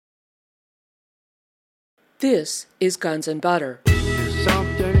This is Guns and Butter. There's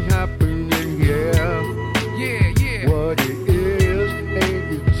something happening here. Yeah. What it is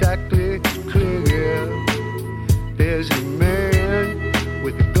ain't exactly clear. There's a man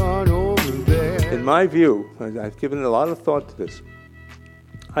with a gun over there. In my view, I've given a lot of thought to this,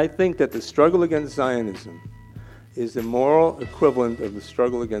 I think that the struggle against Zionism is the moral equivalent of the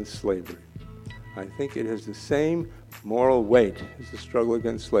struggle against slavery. I think it has the same moral weight as the struggle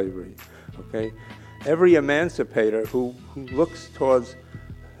against slavery. Okay? Every emancipator who looks towards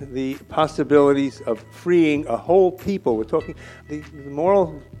the possibilities of freeing a whole people, we're talking, the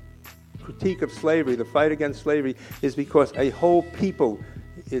moral critique of slavery, the fight against slavery, is because a whole people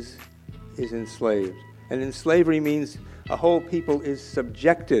is enslaved. And in slavery means a whole people is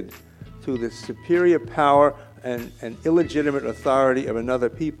subjected to the superior power and illegitimate authority of another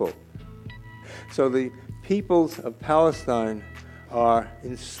people. So the peoples of Palestine are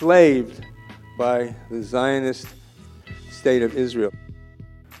enslaved by the Zionist state of Israel.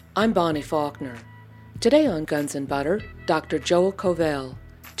 I'm Bonnie Faulkner. Today on Guns and Butter, Dr. Joel Kovel.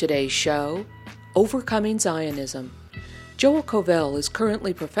 Today's show, Overcoming Zionism. Joel Kovel is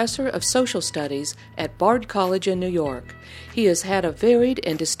currently Professor of Social Studies at Bard College in New York. He has had a varied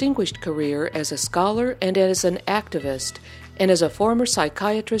and distinguished career as a scholar and as an activist, and as a former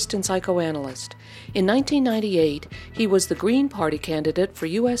psychiatrist and psychoanalyst. In 1998, he was the Green Party candidate for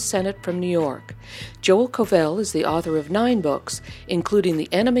U.S. Senate from New York. Joel Kovel is the author of 9 books, including The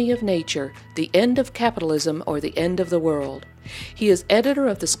Enemy of Nature, The End of Capitalism, or The End of the World. He is editor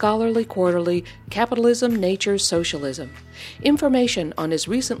of the scholarly quarterly Capitalism, Nature, Socialism. Information on his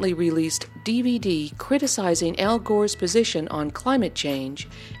recently released DVD criticizing Al Gore's position on climate change,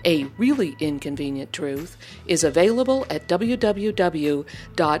 A Really Inconvenient Truth, is available at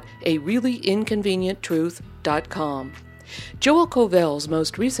www.areallyinconvenienttruth.com. Joel Kovel's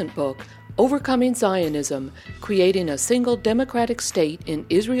most recent book, Overcoming Zionism, Creating a Single Democratic State in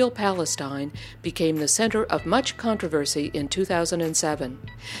Israel-Palestine, became the center of much controversy in 2007.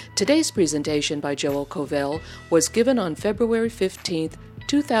 Today's presentation by Joel Kovel was given on February 15,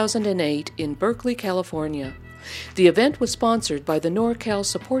 2008 in Berkeley, California. The event was sponsored by the NorCal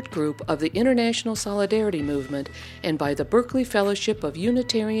Support Group of the International Solidarity Movement and by the Berkeley Fellowship of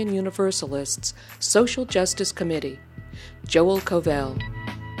Unitarian Universalists Social Justice Committee. Joel Kovel.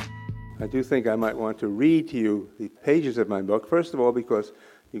 I do think I might want to read to you the pages of my book, first of all because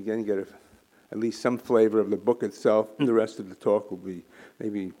you can get at least some flavor of the book itself. The rest of the talk will be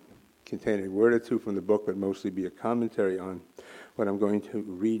maybe contain a word or two from the book, but mostly be a commentary on what I'm going to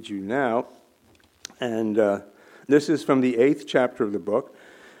read you now. And this is from the 8th chapter of the book,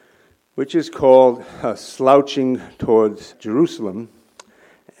 which is called Slouching Towards Jerusalem.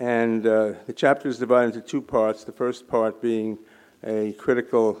 And the chapter is divided into 2 parts, the first part being a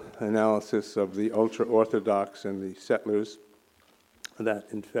critical analysis of the ultra-Orthodox and the settlers that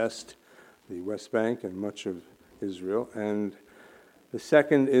infest the West Bank and much of Israel. And the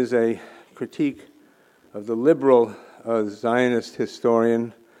second is a critique of the liberal Zionist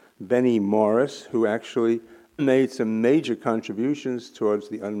historian Benny Morris, who actually made some major contributions towards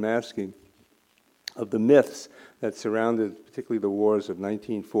the unmasking of the myths that surrounded particularly the wars of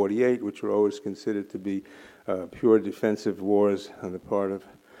 1948, which were always considered to be pure defensive wars on the part of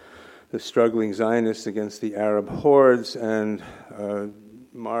the struggling Zionists against the Arab hordes, and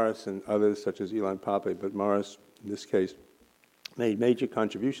Morris and others, such as Ilan Pappé, but Morris, in this case, made major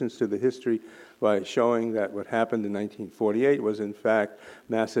contributions to the history by showing that what happened in 1948 was, in fact,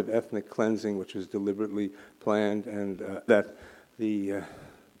 massive ethnic cleansing, which was deliberately planned, and that the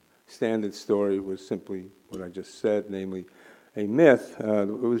standard story was simply what I just said, namely a myth.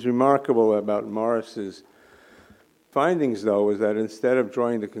 What was remarkable about Morris's findings, though, was that instead of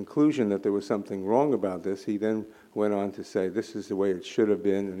drawing the conclusion that there was something wrong about this, he then went on to say this is the way it should have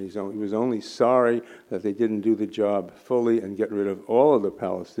been, and he was only sorry that they didn't do the job fully and get rid of all of the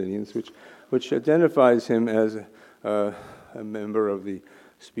Palestinians, which identifies him as a member of the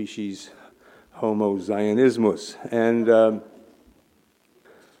species Homo Zionismus. And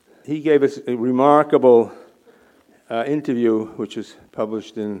he gave us a remarkable interview, which was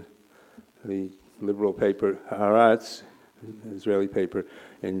published in the liberal paper Haaretz, Israeli paper,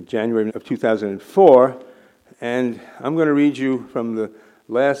 in January of 2004. And I'm going to read you from the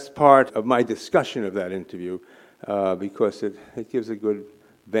last part of my discussion of that interview because it gives a good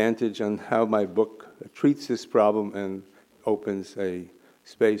vantage on how my book treats this problem and opens a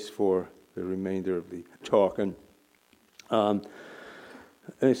space for the remainder of the talk. And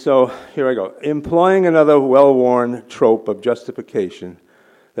so here I go. Employing another well-worn trope of justification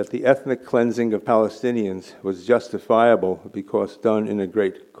that the ethnic cleansing of Palestinians was justifiable because done in a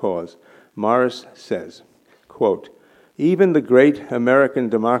great cause, Morris says, quote, "Even the great American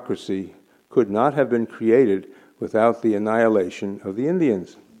democracy could not have been created without the annihilation of the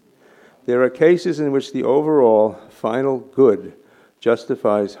Indians. There are cases in which the overall final good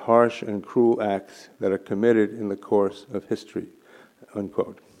justifies harsh and cruel acts that are committed in the course of history,"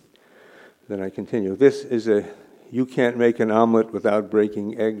 unquote. Then I continue. This is a "you can't make an omelet without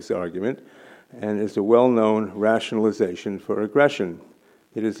breaking eggs" argument, and is a well-known rationalization for aggression.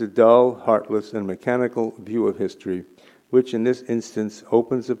 It is a dull, heartless, and mechanical view of history, which in this instance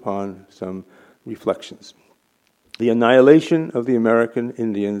opens upon some reflections. The annihilation of the American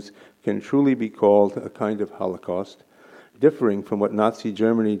Indians can truly be called a kind of Holocaust, differing from what Nazi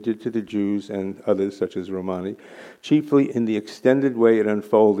Germany did to the Jews and others, such as Romani, chiefly in the extended way it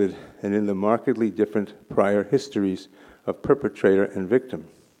unfolded and in the markedly different prior histories of perpetrator and victim.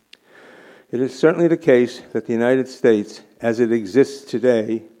 It is certainly the case that the United States, as it exists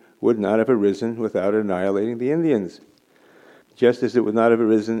today, would not have arisen without annihilating the Indians, just as it would not have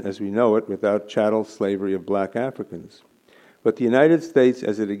arisen as we know it without chattel slavery of black Africans. But the United States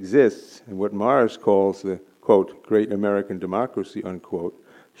as it exists, and what Mars calls the, quote, "great American democracy," unquote,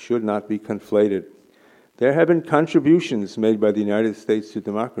 should not be conflated. There have been contributions made by the United States to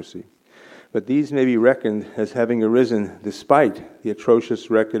democracy, but these may be reckoned as having arisen despite the atrocious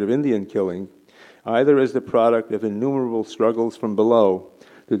record of Indian killing, either as the product of innumerable struggles from below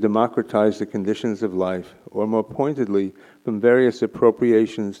to democratize the conditions of life, or more pointedly, from various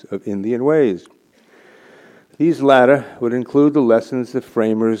appropriations of Indian ways. These latter would include the lessons the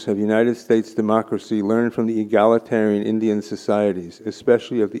framers of United States democracy learned from the egalitarian Indian societies,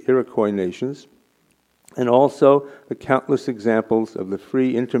 especially of the Iroquois nations, and also the countless examples of the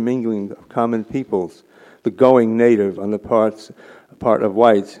free intermingling of common peoples, the going native on the part of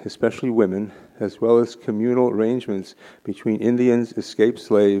whites, especially women, as well as communal arrangements between Indians, escaped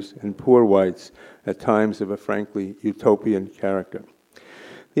slaves, and poor whites at times of a frankly utopian character.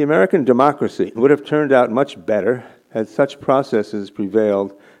 The American democracy would have turned out much better had such processes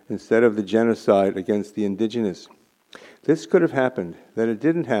prevailed instead of the genocide against the indigenous. This could have happened. That it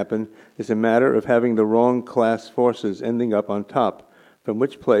didn't happen is a matter of having the wrong class forces ending up on top, from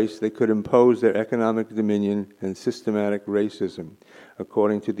which place they could impose their economic dominion and systematic racism,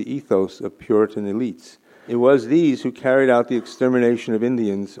 according to the ethos of Puritan elites. It was these who carried out the extermination of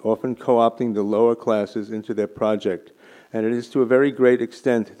Indians, often co-opting the lower classes into their project, and it is to a very great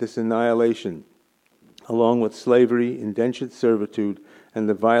extent this annihilation, along with slavery, indentured servitude, and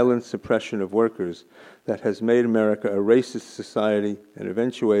the violent suppression of workers, that has made America a racist society and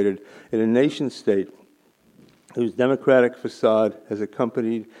eventuated in a nation-state whose democratic facade has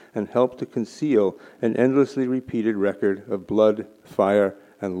accompanied and helped to conceal an endlessly repeated record of blood, fire,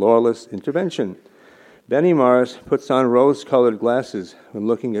 and lawless intervention. Benny Mars puts on rose-colored glasses when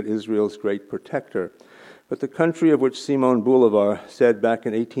looking at Israel's great protector, but the country of which Simon Bolivar said back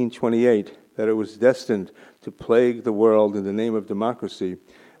in 1828 that it was destined to plague the world in the name of democracy,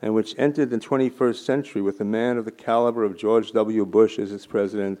 and which entered the 21st century with a man of the caliber of George W. Bush as its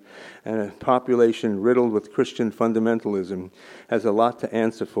president and a population riddled with Christian fundamentalism, has a lot to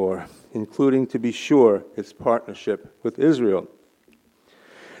answer for, including, to be sure, its partnership with Israel.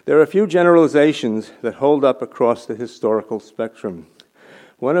 There are a few generalizations that hold up across the historical spectrum.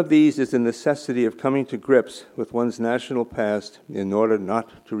 One of these is the necessity of coming to grips with one's national past in order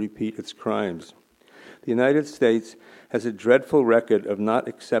not to repeat its crimes. The United States has a dreadful record of not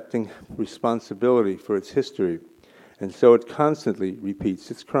accepting responsibility for its history, and so it constantly repeats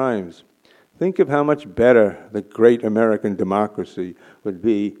its crimes. Think of how much better the great American democracy would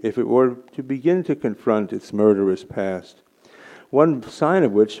be if it were to begin to confront its murderous past. One sign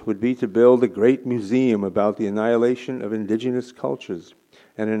of which would be to build a great museum about the annihilation of indigenous cultures,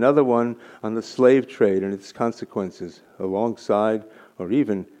 and another one on the slave trade and its consequences, alongside, or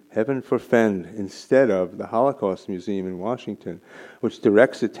even, heaven forfend, instead of the Holocaust Museum in Washington, which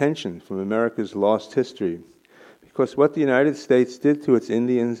directs attention from America's lost history. Because what the United States did to its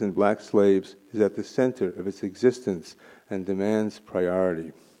Indians and black slaves is at the center of its existence and demands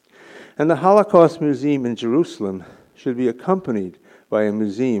priority. And the Holocaust Museum in Jerusalem should be accompanied by a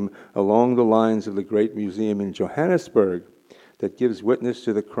museum along the lines of the Great Museum in Johannesburg that gives witness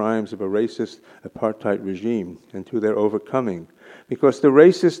to the crimes of a racist apartheid regime and to their overcoming, because the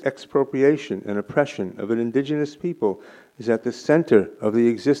racist expropriation and oppression of an indigenous people is at the center of the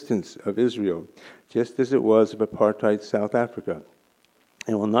existence of Israel, just as it was of apartheid South Africa,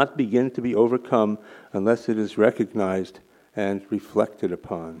 and will not begin to be overcome unless it is recognized and reflected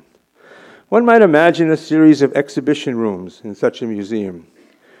upon. One might imagine a series of exhibition rooms in such a museum,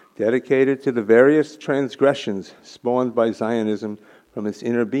 dedicated to the various transgressions spawned by Zionism from its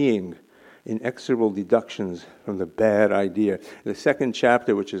inner being, inexorable deductions from the bad idea. The second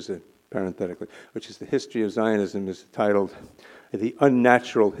chapter, which is parenthetically, which is the history of Zionism, is titled "The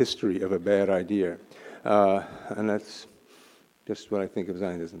Unnatural History of a Bad Idea," and that's just what I think of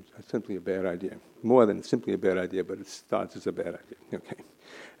Zionism. It's simply a bad idea. More than simply a bad idea, but it starts as a bad idea.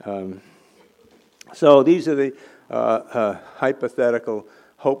 Okay. So these are the hypothetical,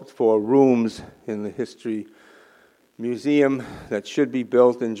 hoped-for rooms in the history museum that should be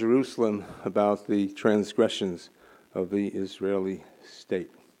built in Jerusalem about the transgressions of the Israeli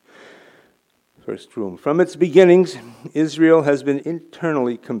state. First room. From its beginnings, Israel has been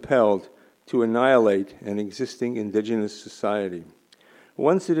internally compelled to annihilate an existing indigenous society.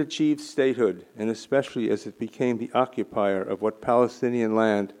 Once it achieved statehood, and especially as it became the occupier of what Palestinian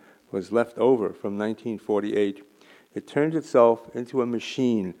land was left over from 1948, it turned itself into a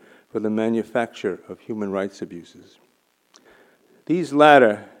machine for the manufacture of human rights abuses. These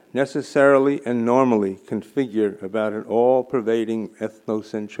latter necessarily and normally configure about an all-pervading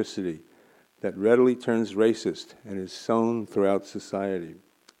ethnocentricity that readily turns racist and is sown throughout society.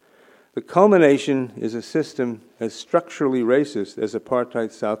 The culmination is a system as structurally racist as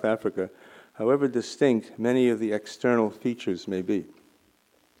apartheid South Africa, however distinct many of the external features may be.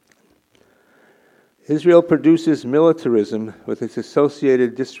 Israel produces militarism with its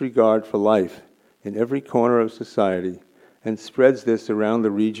associated disregard for life in every corner of society and spreads this around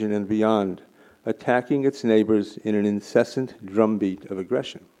the region and beyond, attacking its neighbors in an incessant drumbeat of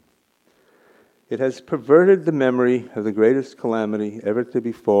aggression. It has perverted the memory of the greatest calamity ever to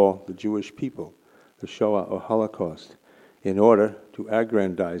befall the Jewish people, the Shoah or Holocaust, in order to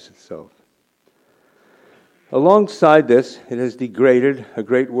aggrandize itself. Alongside this, it has degraded a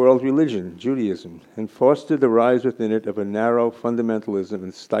great world religion, Judaism, and fostered the rise within it of a narrow fundamentalism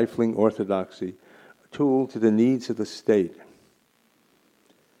and stifling orthodoxy, a tool to the needs of the state.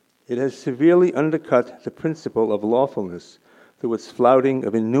 It has severely undercut the principle of lawfulness through its flouting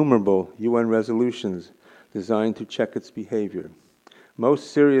of innumerable UN resolutions designed to check its behavior.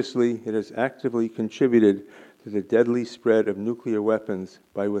 Most seriously, it has actively contributed to the deadly spread of nuclear weapons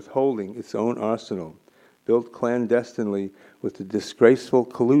by withholding its own arsenal, built clandestinely with the disgraceful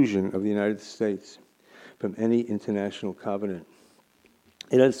collusion of the United States from any international covenant.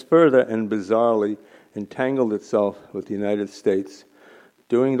 It has further and bizarrely entangled itself with the United States,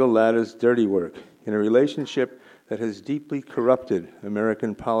 doing the latter's dirty work in a relationship that has deeply corrupted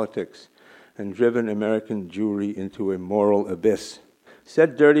American politics and driven American Jewry into a moral abyss.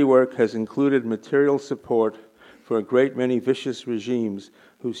 Said dirty work has included material support for a great many vicious regimes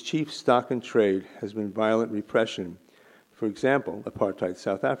whose chief stock in trade has been violent repression, for example, apartheid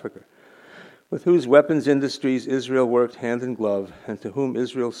South Africa, with whose weapons industries Israel worked hand in glove and to whom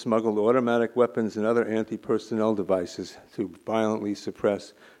Israel smuggled automatic weapons and other anti-personnel devices to violently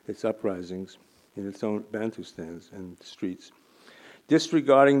suppress its uprisings in its own Bantustans and streets,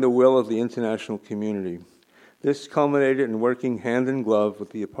 disregarding the will of the international community. This culminated in working hand in glove with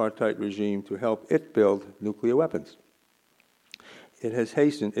the apartheid regime to help it build nuclear weapons.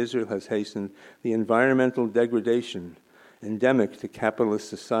 Israel has hastened the environmental degradation endemic to capitalist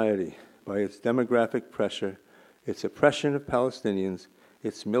society by its demographic pressure, its oppression of Palestinians,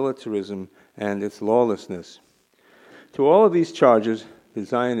 its militarism, and its lawlessness. To all of these charges, the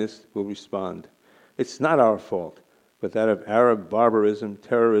Zionists will respond. It's not our fault, but that of Arab barbarism,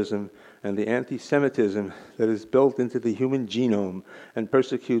 terrorism, and the anti-Semitism that is built into the human genome and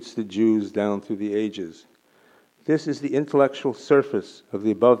persecutes the Jews down through the ages. This is the intellectual surface of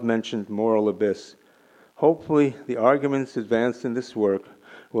the above-mentioned moral abyss. Hopefully, the arguments advanced in this work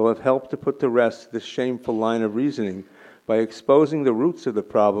will have helped to put to rest this shameful line of reasoning by exposing the roots of the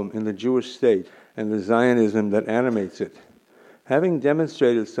problem in the Jewish state and the Zionism that animates it. Having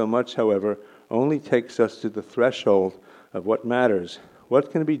demonstrated so much, however, only takes us to the threshold of what matters.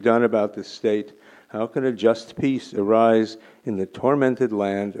 What can be done about this state? How can a just peace arise in the tormented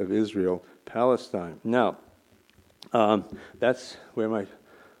land of Israel, Palestine? Now, that's where my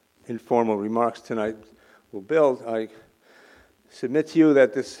informal remarks tonight will build. I submit to you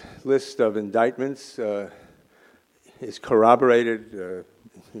that this list of indictments is corroborated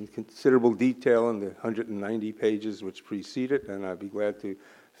in considerable detail in the 190 pages which precede it, and I'd be glad to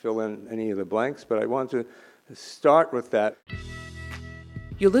fill in any of the blanks, but I want to start with that.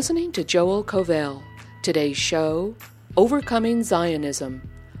 You're listening to Joel Kovel. Today's show, Overcoming Zionism.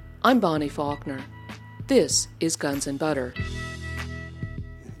 I'm Bonnie Faulkner. This is Guns and Butter.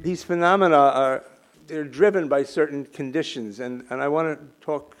 These phenomena they're driven by certain conditions, and I want to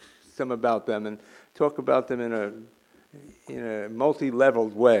talk some about them and talk about them in a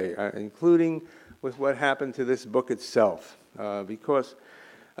multi-leveled way, including with what happened to this book itself, because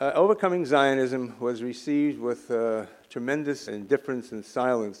Overcoming Zionism was received with tremendous indifference and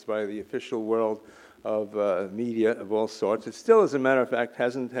silence by the official world of media of all sorts. It still, as a matter of fact,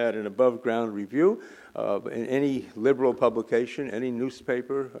 hasn't had an above-ground review in any liberal publication, any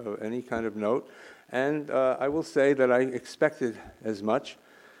newspaper, any kind of note. And I will say that I expected as much,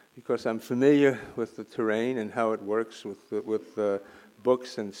 because I'm familiar with the terrain and how it works with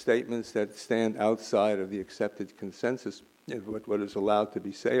books and statements that stand outside of the accepted consensus of what is allowed to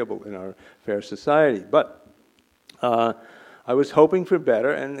be sayable in our fair society. But I was hoping for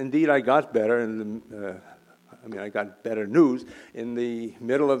better, and indeed I got better. I got better news in the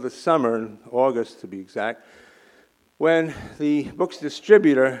middle of the summer, in August to be exact, when the book's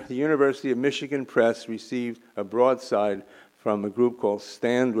distributor, the University of Michigan Press, received a broadside from a group called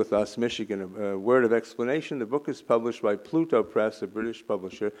Stand With Us Michigan. A word of explanation: the book is published by Pluto Press, a British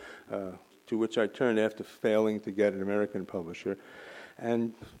publisher, to which I turned after failing to get an American publisher.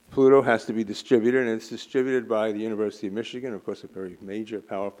 And Pluto has to be distributed, and it's distributed by the University of Michigan, of course a very major,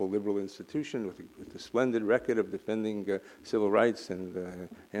 powerful liberal institution with a splendid record of defending civil rights and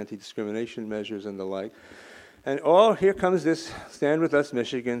anti-discrimination measures and the like. And here comes this Stand With Us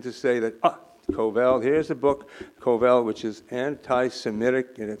Michigan to say that, Kovel, here's a book, Kovel, which is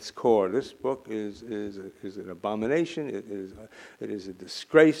anti-Semitic in its core. This book is an abomination. It is a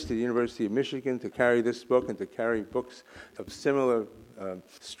disgrace to the University of Michigan to carry this book and to carry books of similar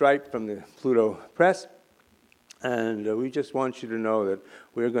stripe from the Pluto Press. And we just want you to know that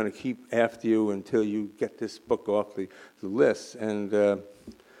we're going to keep after you until you get this book off the list. And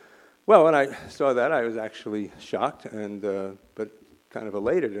well, when I saw that, I was actually shocked, but kind of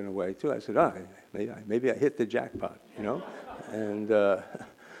elated in a way too. I said, maybe I hit the jackpot, and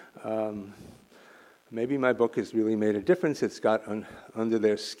maybe my book has really made a difference. It's got under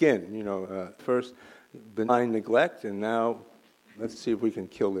their skin, first benign neglect, and now let's see if we can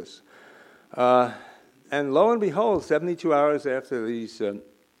kill this. And lo and behold, 72 hours after these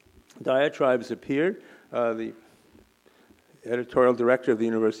diatribes appeared, the editorial director of the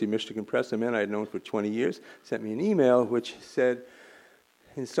University of Michigan Press, a man I had known for 20 years, sent me an email which said,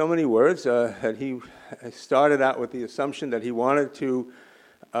 in so many words, that he started out with the assumption that he wanted to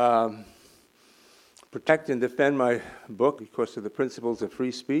protect and defend my book because of the principles of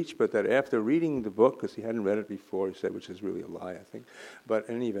free speech, but that after reading the book, because he hadn't read it before, he said, which is really a lie, I think, but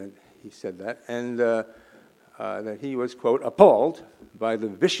in any event, he said that, and that he was, quote, appalled by the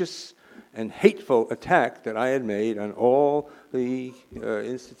vicious and hateful attack that I had made on all the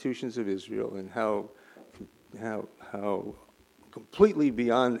institutions of Israel, and how completely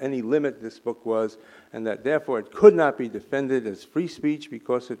beyond any limit this book was, and that therefore it could not be defended as free speech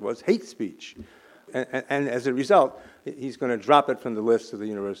because it was hate speech. And as a result, he's going to drop it from the list of the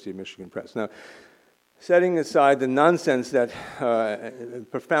University of Michigan Press. Now, setting aside the nonsense that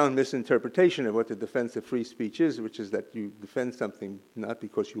profound misinterpretation of what the defense of free speech is, which is that you defend something not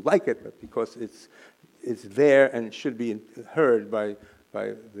because you like it, but because it's there and it should be heard by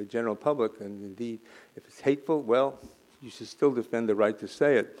the general public, and indeed, if it's hateful, well, you should still defend the right to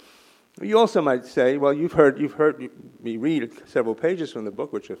say it. You also might say, well, you've heard me read several pages from the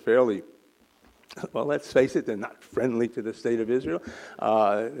book, which are fairly, well, let's face it, they're not friendly to the state of Israel.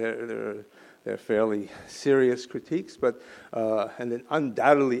 They're fairly serious critiques, but and then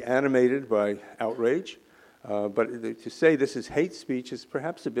undoubtedly animated by outrage. But to say this is hate speech is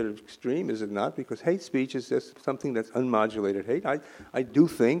perhaps a bit extreme, is it not? Because hate speech is just something that's unmodulated hate. I do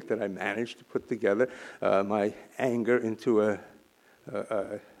think that I managed to put together my anger into a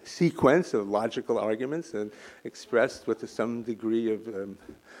sequence of logical arguments and expressed with some degree of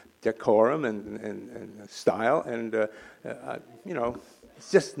decorum and style. And, it's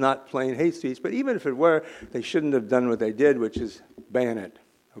just not plain hate speech. But even if it were, they shouldn't have done what they did, which is ban it.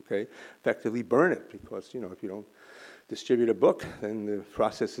 Okay, effectively burn it, because if you don't distribute a book, then the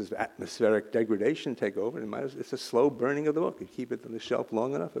processes of atmospheric degradation take over, and it's a slow burning of the book. You keep it on the shelf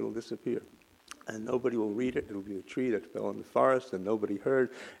long enough, it'll disappear, and nobody will read it. It'll be a tree that fell in the forest and nobody heard,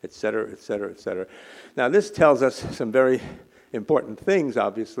 etc., etc., etc. Now, this tells us some very important things.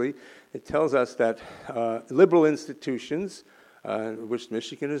 Obviously, it tells us that liberal institutions, which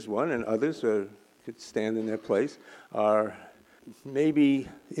Michigan is one, and others could stand in their place, are maybe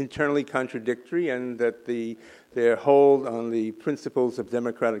internally contradictory, and that their hold on the principles of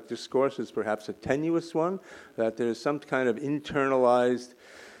democratic discourse is perhaps a tenuous one, that there's some kind of internalized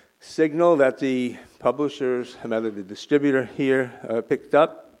signal that the publishers, rather the distributor here, picked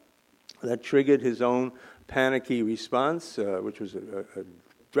up that triggered his own panicky response, which was a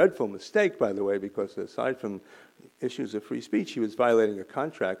dreadful mistake, by the way, because aside from issues of free speech, he was violating a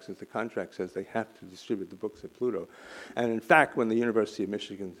contract, since the contract says they have to distribute the books at Pluto. And in fact, when the University of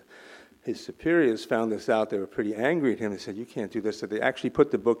Michigan, his superiors found this out, they were pretty angry at him. They said, you can't do this. So they actually put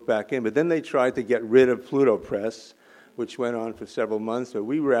the book back in. But then they tried to get rid of Pluto Press, which went on for several months. So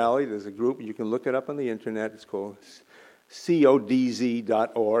we rallied as a group. You can look it up on the internet. It's called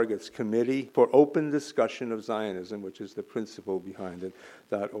CODZ.org. It's Committee for Open Discussion of Zionism, which is the principle behind it,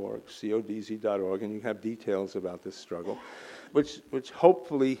 .org, CODZ.org. And you have details about this struggle, which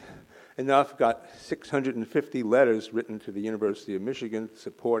hopefully enough got 650 letters written to the University of Michigan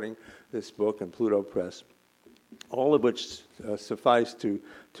supporting this book and Pluto Press, all of which suffice to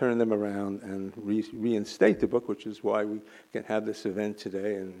turn them around and reinstate the book, which is why we can have this event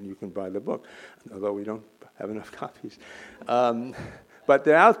today and you can buy the book, although we don't have enough copies. But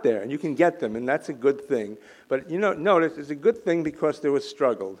they're out there, and you can get them, and that's a good thing. But, notice it's a good thing because there was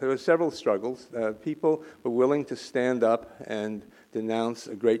struggle. There were several struggles. People were willing to stand up and denounce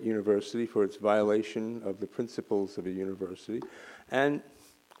a great university for its violation of the principles of a university. And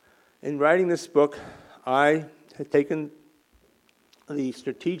in writing this book, I had taken the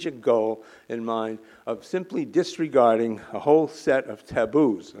strategic goal in mind of simply disregarding a whole set of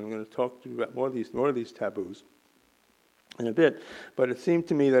taboos. I'm going to talk to you about more of these taboos in a bit, but it seemed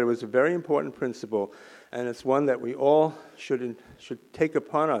to me that it was a very important principle, and it's one that we all should take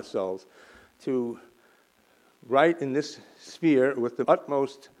upon ourselves to write in this sphere with the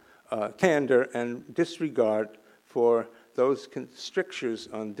utmost candor and disregard for those strictures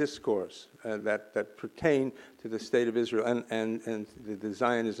on discourse that pertain to the state of Israel and the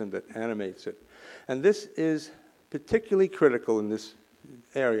Zionism that animates it. And this is particularly critical in this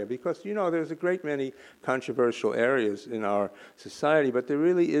area because, there's a great many controversial areas in our society, but there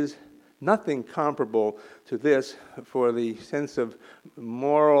really is nothing comparable to this for the sense of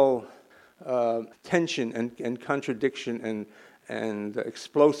moral tension and contradiction and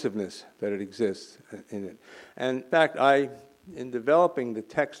explosiveness that it exists in it. And in fact, in developing the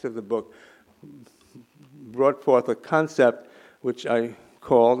text of the book, brought forth a concept which I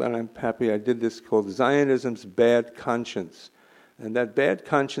called, and I'm happy I did this, called Zionism's bad conscience. And that bad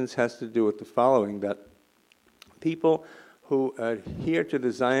conscience has to do with the following, that people who adhere to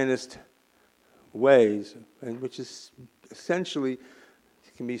the Zionist ways, and which is essentially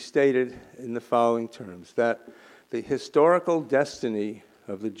can be stated in the following terms, that the historical destiny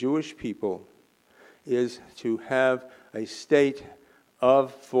of the Jewish people is to have a state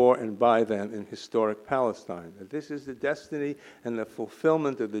of, for, and by them in historic Palestine. That this is the destiny and the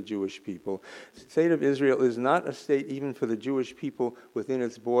fulfillment of the Jewish people. The state of Israel is not a state even for the Jewish people within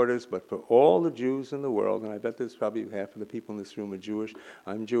its borders, but for all the Jews in the world, and I bet there's probably half of the people in this room are Jewish.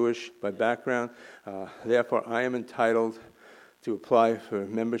 I'm Jewish by background. Therefore, I am entitled to apply for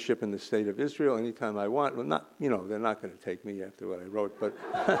membership in the state of Israel anytime I want. Well, they're not going to take me after what I wrote, but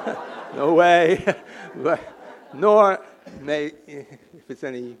no way. Nor may, if it's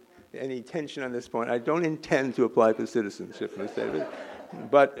any tension on this point, I don't intend to apply for citizenship in the state of Israel.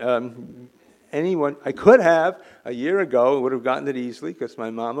 But anyone, I could have a year ago, would have gotten it easily because my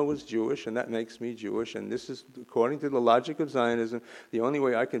mama was Jewish, and that makes me Jewish. And this is, according to the logic of Zionism, the only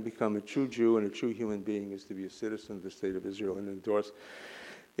way I can become a true Jew and a true human being is to be a citizen of the state of Israel and endorse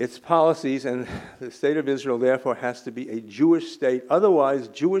its policies. And the state of Israel, therefore, has to be a Jewish state. Otherwise,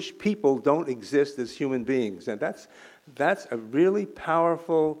 Jewish people don't exist as human beings. And that's a really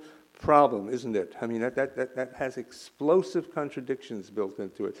powerful problem, isn't it? I mean, that has explosive contradictions built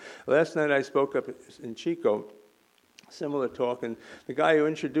into it. Last night I spoke up in Chico, similar talk, and the guy who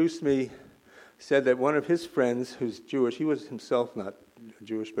introduced me said that one of his friends, who's Jewish, he was himself not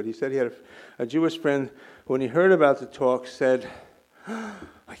Jewish, but he said he had a Jewish friend, when he heard about the talk, said,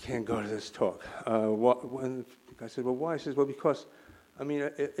 I can't go to this talk. I said, well, why? He says, well, because,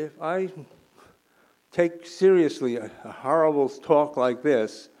 if I take seriously a horrible talk like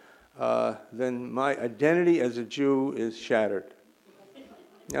this, then my identity as a Jew is shattered.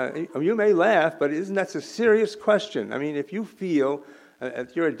 Now, you may laugh, but isn't that a serious question? I mean, if you feel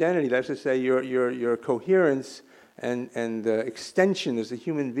your identity, that's to say your coherence and extension as a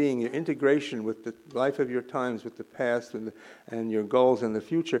human being, your integration with the life of your times, with the past and your goals in the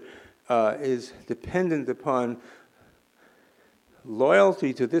future, is dependent upon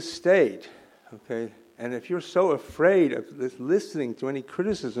loyalty to this state, okay? And if you're so afraid of listening to any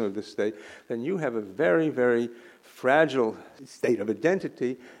criticism of the state, then you have a very, very fragile state of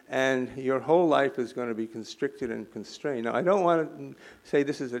identity, and your whole life is going to be constricted and constrained. Now, I don't want to say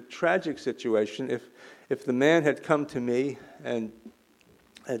this is a tragic situation. If the man had come to me and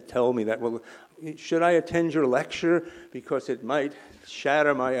had told me that, well, should I attend your lecture because it might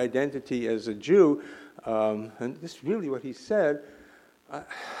shatter my identity as a Jew? And this is really what he said.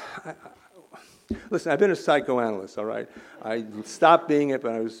 Listen, I've been a psychoanalyst, all right? I stopped being it,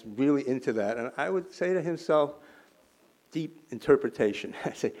 but I was really into that. And I would say to himself, deep interpretation.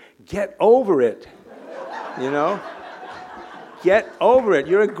 I say, get over it, you know? Get over it.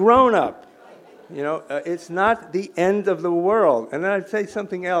 You're a grown-up. You know, it's not the end of the world. And then I'd say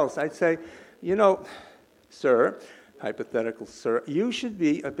something else. I'd say, you know, sir, hypothetical sir, you should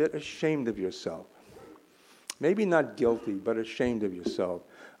be a bit ashamed of yourself. Maybe not guilty, but ashamed of yourself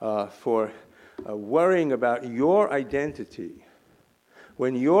for worrying about your identity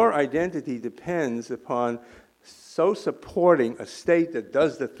when your identity depends upon so supporting a state that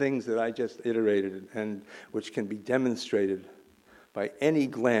does the things that I just iterated and which can be demonstrated by any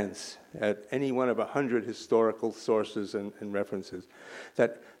glance at any one of 100 historical sources and references,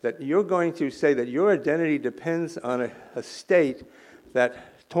 that you're going to say that your identity depends on a state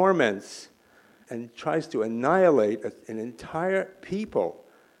that torments and tries to annihilate an entire people,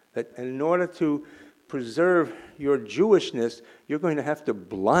 that in order to preserve your Jewishness, you're going to have to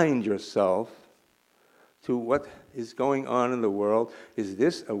blind yourself to what is going on in the world. Is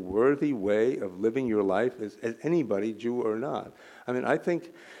this a worthy way of living your life as anybody, Jew or not? I mean, I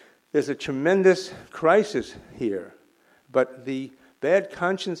think there's a tremendous crisis here, but the bad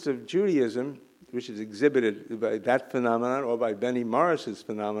conscience of Judaism, which is exhibited by that phenomenon or by Benny Morris's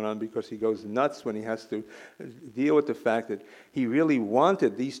phenomenon, because he goes nuts when he has to deal with the fact that he really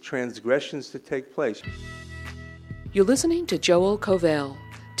wanted these transgressions to take place. You're listening to Joel Kovel.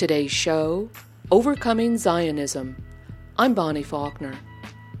 Today's show, Overcoming Zionism. I'm Bonnie Faulkner.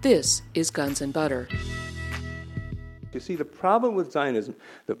 This is Guns and Butter. You see, the problem with Zionism,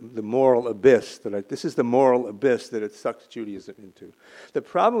 the moral abyss, this is the moral abyss that it sucks Judaism into. The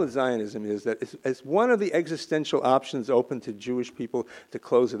problem with Zionism is that it's one of the existential options open to Jewish people at the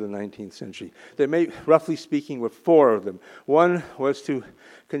close of the 19th century. There may, roughly speaking, were four of them. One was to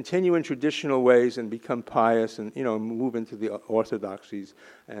continue in traditional ways and become pious and, move into the orthodoxies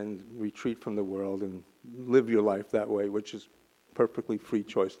and retreat from the world and live your life that way, which is a perfectly free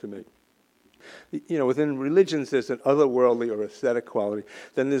choice to make. Within religions, there's an otherworldly or ascetic quality.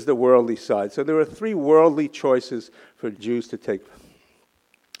 Then there's the worldly side. So there are three worldly choices for Jews to take.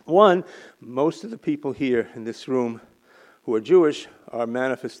 One, most of the people here in this room who are Jewish are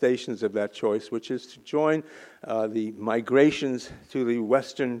manifestations of that choice, which is to join the migrations to the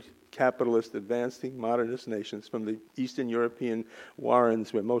Western capitalist, advancing modernist nations from the Eastern European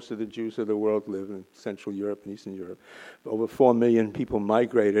warrens where most of the Jews of the world live, in Central Europe and Eastern Europe. Over 4 million people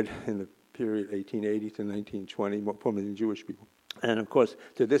migrated in the period 1880 to 1920, 4 million Jewish people. And of course,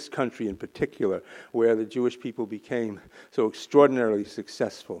 to this country in particular, where the Jewish people became so extraordinarily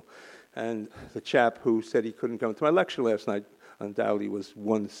successful. And the chap who said he couldn't come to my lecture last night undoubtedly was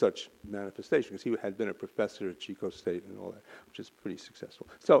one such manifestation, because he had been a professor at Chico State and all that, which is pretty successful.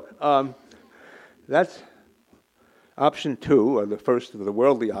 So that's option two, or the first of the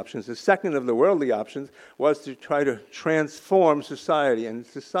worldly options. The second of the worldly options was to try to transform society. And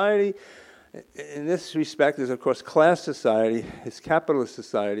society, in this respect, is, of course, class society, it's capitalist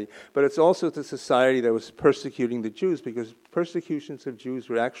society, but it's also the society that was persecuting the Jews, because persecutions of Jews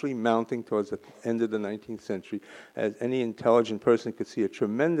were actually mounting towards the end of the 19th century. As any intelligent person could see, a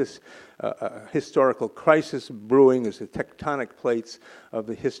tremendous historical crisis brewing as the tectonic plates of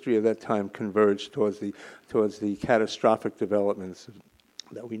the history of that time converged towards the catastrophic developments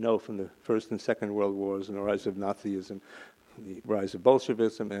that we know from the First and Second World Wars and the rise of Nazism, the rise of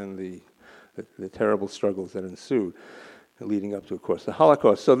Bolshevism, and the terrible struggles that ensued, leading up to, of course, the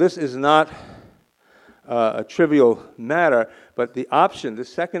Holocaust. So this is not a trivial matter, but the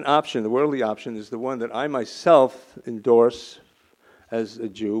second option, the worldly option, is the one that I myself endorse as a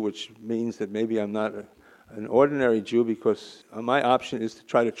Jew, which means that maybe I'm not an ordinary Jew, because my option is to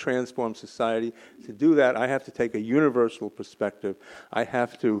try to transform society. To do that, I have to take a universal perspective. I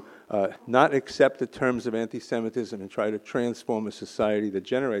have to not accept the terms of anti-Semitism and try to transform a society that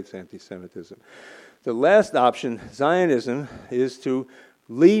generates anti-Semitism. The last option, Zionism, is to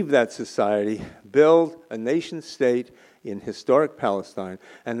leave that society, build a nation-state in historic Palestine,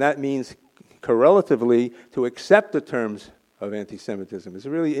 and that means correlatively to accept the terms of anti-Semitism. It's a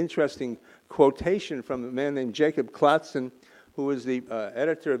really interesting quotation from a man named Jacob Klatzen, who was the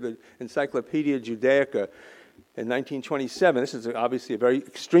editor of the Encyclopedia Judaica in 1927. This is obviously a very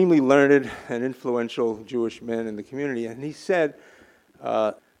extremely learned and influential Jewish man in the community. And he said,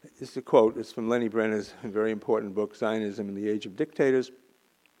 this is a quote, it's from Lenny Brenner's very important book, Zionism in the Age of Dictators.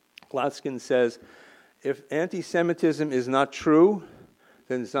 Klatzen says, "If anti-Semitism is not true,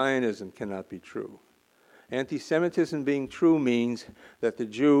 then Zionism cannot be true. Anti-Semitism being true means that the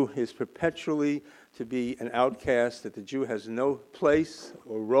Jew is perpetually to be an outcast, that the Jew has no place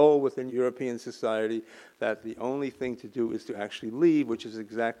or role within European society, that the only thing to do is to actually leave, which is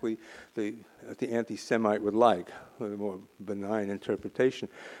exactly the anti-Semite would like, a more benign interpretation.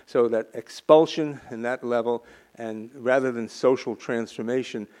 So that expulsion in that level, and rather than social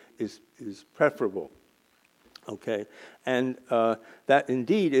transformation, is preferable. Okay, and that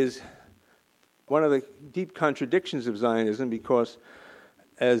indeed is one of the deep contradictions of Zionism, because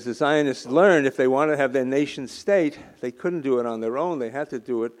as the Zionists learned, if they wanted to have their nation state, they couldn't do it on their own. They had to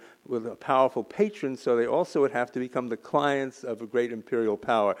do it with a powerful patron, so they also would have to become the clients of a great imperial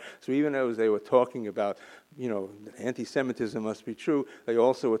power. So even as they were talking about, anti-Semitism must be true, they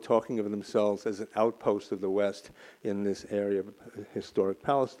also were talking of themselves as an outpost of the West in this area of historic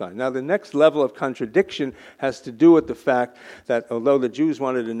Palestine. Now, the next level of contradiction has to do with the fact that although the Jews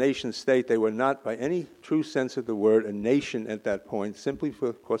wanted a nation state, they were not, by any true sense of the word, a nation at that point, simply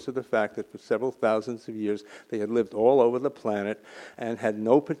because of the fact that for several thousands of years they had lived all over the planet and had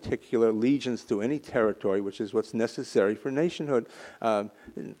no particular allegiance to any territory, which is what's necessary for nationhood.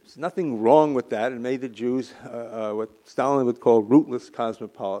 There's nothing wrong with that. It made the Jews what Stalin would call rootless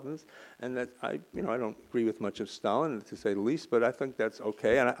cosmopolitans, and that I don't agree with much of Stalin, to say the least, but I think that's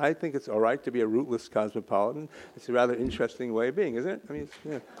okay, and I think it's all right to be a rootless cosmopolitan. It's a rather interesting way of being, isn't it? I mean,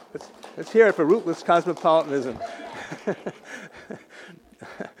 let's hear it for rootless cosmopolitanism.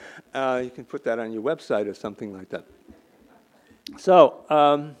 You can put that on your website or something like that.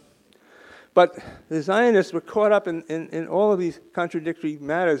 So, but the Zionists were caught up in all of these contradictory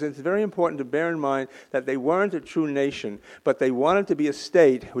matters. And it's very important to bear in mind that they weren't a true nation, but they wanted to be a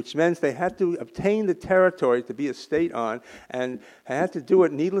state, which meant they had to obtain the territory to be a state on, and had to do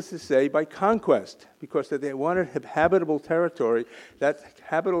it, needless to say, by conquest, because they wanted habitable territory. That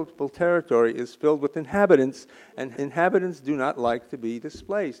habitable territory is filled with inhabitants, and inhabitants do not like to be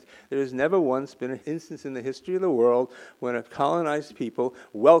displaced. There has never once been an instance in the history of the world when a colonized people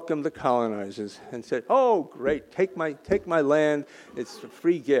welcomed the colonizers and said, "Oh, great, take my land, it's a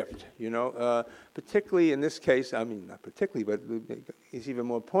free gift," particularly in this case, not particularly, but it's even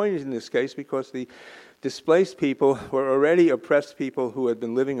more poignant in this case because the displaced people were already oppressed people who had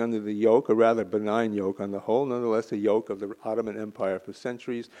been living under the yoke, a rather benign yoke on the whole, nonetheless a yoke of the Ottoman Empire for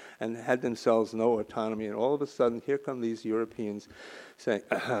centuries, and had themselves no autonomy. And all of a sudden, here come these Europeans saying,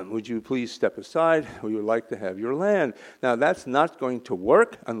 "Would you please step aside? We would like to have your land." Now, that's not going to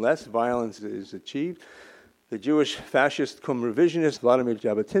work unless violence is achieved. The Jewish fascist cum revisionist Vladimir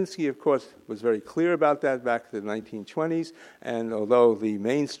Jabotinsky, of course, was very clear about that back in the 1920s, and although the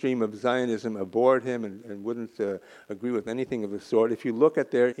mainstream of Zionism abhorred him and wouldn't agree with anything of the sort, if you look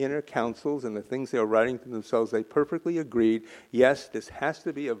at their inner councils and the things they were writing to themselves, they perfectly agreed, yes, this has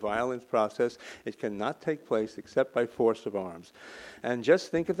to be a violent process. It cannot take place except by force of arms. And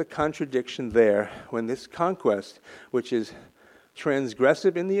just think of the contradiction there when this conquest, which is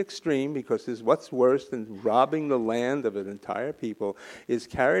transgressive in the extreme, because there's what's worse than robbing the land of an entire people, is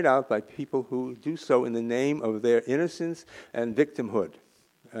carried out by people who do so in the name of their innocence and victimhood.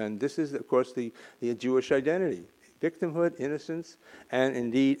 And this is, of course, the Jewish identity. Victimhood, innocence, and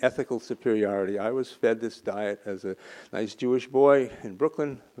indeed ethical superiority. I was fed this diet as a nice Jewish boy in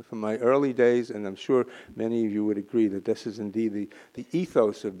Brooklyn from my early days, and I'm sure many of you would agree that this is indeed the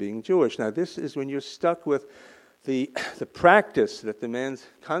ethos of being Jewish. Now, this is when you're stuck with the practice that demands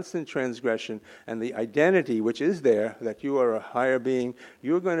constant transgression and the identity which is there, that you are a higher being,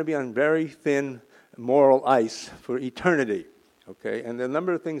 you're going to be on very thin moral ice for eternity. Okay? And a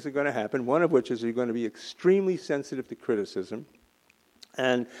number of things are going to happen, one of which is you're going to be extremely sensitive to criticism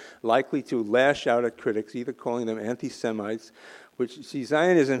and likely to lash out at critics, either calling them anti-Semites, which, see,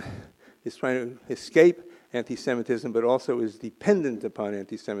 Zionism is trying to escape anti-Semitism, but also is dependent upon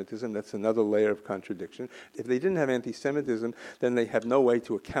anti-Semitism. That's another layer of contradiction. If they didn't have anti-Semitism, then they have no way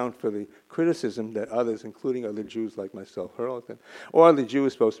to account for the criticism that others, including other Jews like myself, hurl at them. Or the Jew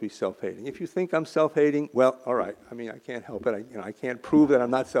is supposed to be self-hating. If you think I'm self-hating, well, all right. I mean, I can't help it. I can't prove that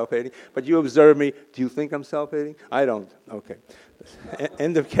I'm not self-hating. But you observe me. Do you think I'm self-hating? I don't. Okay.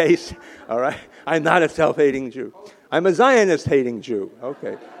 End of case. All right. I'm not a self-hating Jew. I'm a Zionist-hating Jew.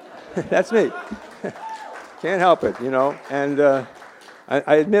 Okay. That's me. Can't help it, And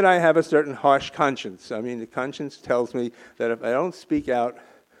I admit I have a certain harsh conscience. I mean, the conscience tells me that if I don't speak out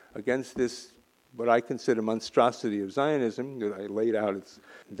against this, what I consider monstrosity of Zionism, that I laid out its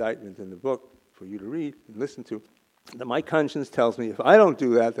indictment in the book for you to read and listen to, that my conscience tells me if I don't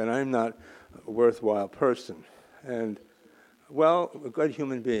do that, then I'm not a worthwhile person. And, well, a good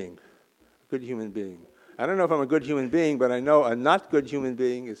human being. I don't know if I'm a good human being, but I know a not good human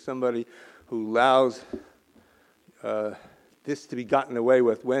being is somebody who allows this to be gotten away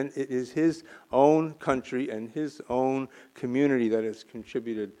with when it is his own country and his own community that has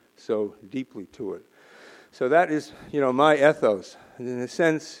contributed so deeply to it. So that is, my ethos. And in a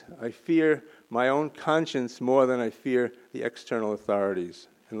sense, I fear my own conscience more than I fear the external authorities.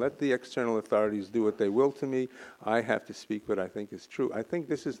 And let the external authorities do what they will to me. I have to speak what I think is true. I think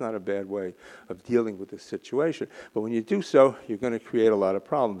this is not a bad way of dealing with this situation. But when you do so, you're going to create a lot of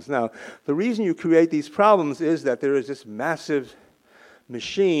problems. Now, the reason you create these problems is that there is this massive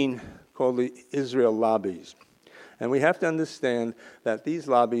machine called the Israel lobbies. And we have to understand that these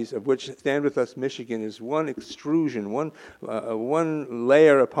lobbies, of which Stand With Us Michigan is one extrusion, one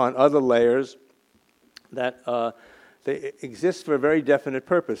layer upon other layers, that they exist for a very definite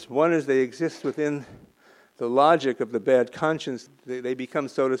purpose. One is they exist within the logic of the bad conscience. They become,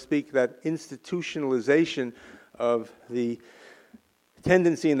 so to speak, that institutionalization of the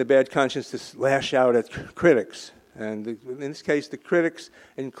tendency in the bad conscience to lash out at critics. And in this case, the critics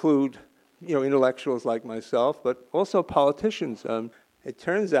include intellectuals like myself, but also politicians. It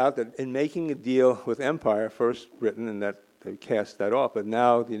turns out that in making a deal with empire, first Britain, and that they cast that off, but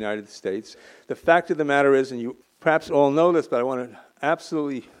now the United States, the fact of the matter is, and you perhaps all know this, but I want to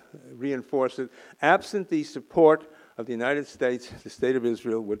absolutely reinforce it, absent the support of the United States, the state of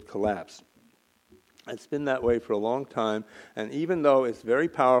Israel would collapse. It's been that way for a long time, and even though it's very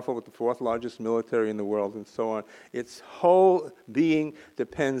powerful with the fourth largest military in the world and so on, its whole being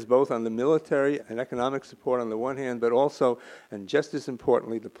depends both on the military and economic support on the one hand, but also, and just as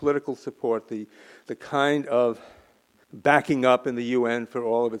importantly, the political support, the kind of backing up in the UN for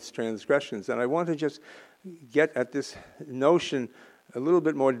all of its transgressions. And I want to just get at this notion a little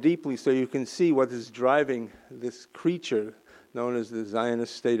bit more deeply so you can see what is driving this creature known as the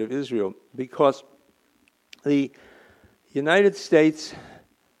Zionist state of Israel. Because the United States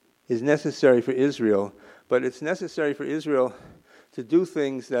is necessary for Israel, but it's necessary for Israel to do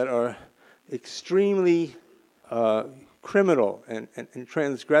things that are extremely criminal and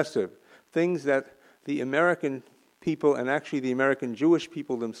transgressive, things that the American people, and actually the American Jewish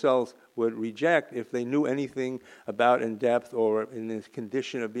people themselves, would reject if they knew anything about in depth or in the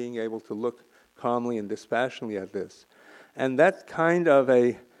condition of being able to look calmly and dispassionately at this. And that kind of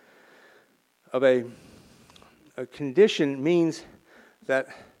a condition means that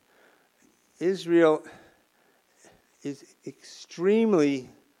Israel is extremely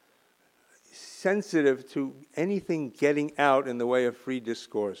sensitive to anything getting out in the way of free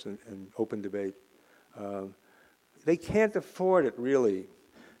discourse and open debate. They can't afford it, really.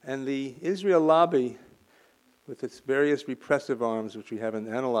 And the Israel lobby, with its various repressive arms, which we haven't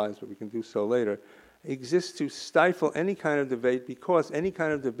analyzed, but we can do so later, exists to stifle any kind of debate, because any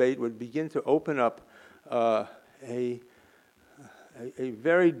kind of debate would begin to open up a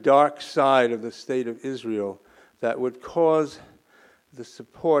very dark side of the state of Israel that would cause the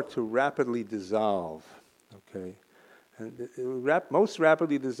support to rapidly dissolve. Okay? And it will most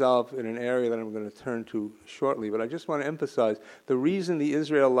rapidly dissolve in an area that I'm going to turn to shortly. But I just want to emphasize the reason the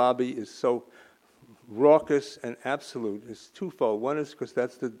Israel lobby is so raucous and absolute is twofold. One is because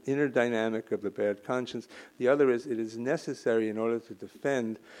that's the inner dynamic of the bad conscience. The other is it is necessary in order to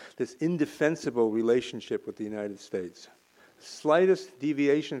defend this indefensible relationship with the United States. Slightest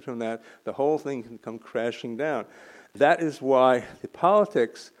deviation from that, the whole thing can come crashing down. That is why the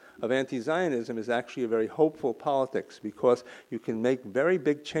politics of anti-Zionism is actually a very hopeful politics, because you can make very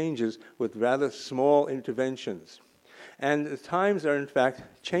big changes with rather small interventions. And the times are, in fact,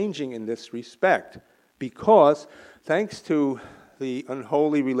 changing in this respect, because thanks to the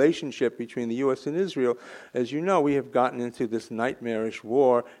unholy relationship between the U.S. and Israel, as you know, we have gotten into this nightmarish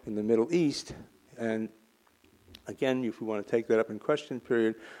war in the Middle East. And again, if you want to take that up in question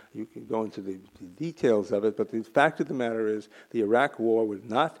period, you can go into the details of it, but the fact of the matter is the Iraq war would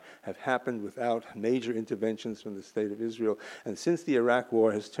not have happened without major interventions from the state of Israel. And since the Iraq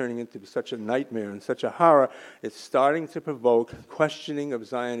war is turning into such a nightmare and such a horror, it's starting to provoke questioning of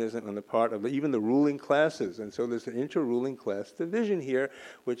Zionism on the part of even the ruling classes. And so there's an inter-ruling class division here,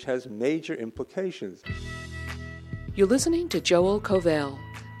 which has major implications. You're listening to Joel Kovel.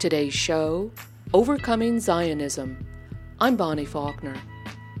 Today's show, Overcoming Zionism. I'm Bonnie Faulkner.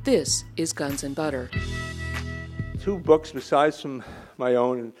 This is Guns and Butter. Two books besides from my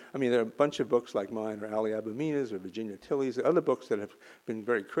own, there are a bunch of books like mine, or Ali Abumina's, or Virginia Tilley's, other books that have been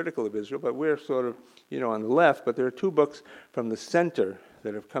very critical of Israel, but we're sort of, on the left. But there are two books from the center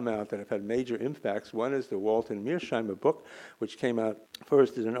that have come out that have had major impacts. One is the Walton Mearsheimer book, which came out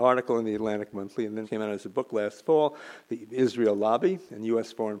first as an article in the Atlantic Monthly, and then came out as a book last fall, The Israel Lobby and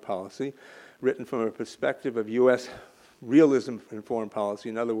U.S. Foreign Policy, written from a perspective of U.S. realism in foreign policy.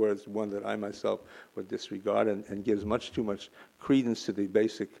 In other words, one that I myself would disregard and gives much too much credence to the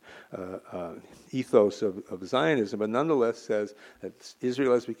basic ethos of Zionism, but nonetheless says that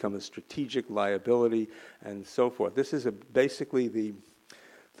Israel has become a strategic liability and so forth. This is basically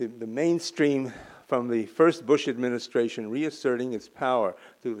the mainstream from the first Bush administration reasserting its power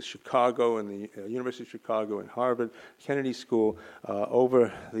through the Chicago and the University of Chicago and Harvard, Kennedy School,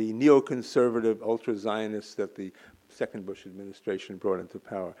 over the neoconservative ultra-Zionists that the second Bush administration brought into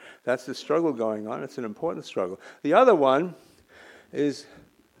power. That's the struggle going on. It's an important struggle. The other one is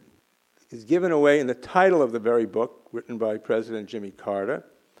given away in the title of the very book written by President Jimmy Carter.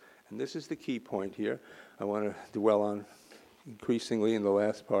 And this is the key point here I want to dwell on increasingly in the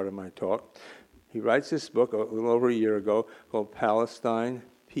last part of my talk. He writes this book a little over a year ago called Palestine,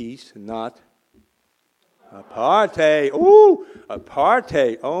 Peace, Not Apartheid. Ooh,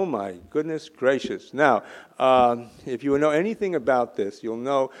 apartheid. Oh my goodness gracious. Now, if you know anything about this, you'll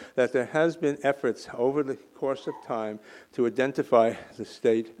know that there has been efforts over the course of time to identify the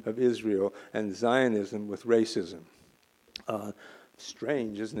state of Israel and Zionism with racism.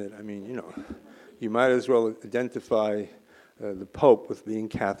 Strange, isn't it? I mean, you might as well identify the Pope with being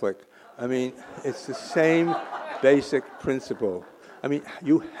Catholic. I mean, it's the same basic principle. I mean,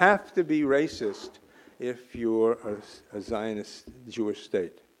 you have to be racist if you're a Zionist Jewish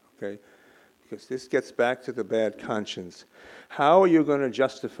state, okay? Because this gets back to the bad conscience. How are you going to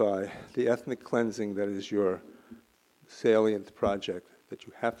justify the ethnic cleansing that is your salient project that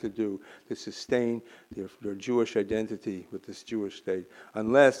you have to do to sustain your Jewish identity with this Jewish state,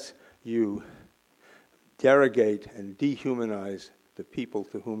 unless you derogate and dehumanize the people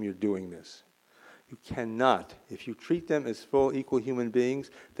to whom you're doing this? You cannot. If you treat them as full, equal human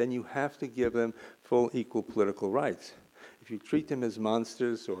beings, then you have to give them full, equal political rights. If you treat them as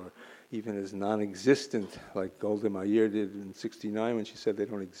monsters or even as non-existent, like Golda Meir did in '69 when she said they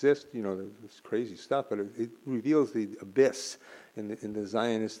don't exist, this crazy stuff, but it reveals the abyss in the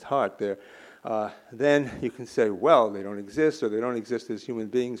Zionist heart there. Then you can say, well, they don't exist, or they don't exist as human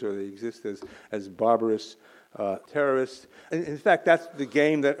beings, or they exist as barbarous terrorists. And in fact, that's the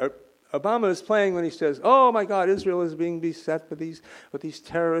game that Obama is playing when he says, "Oh my God, Israel is being beset with these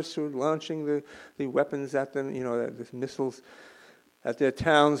terrorists who are launching the weapons at them, the missiles at their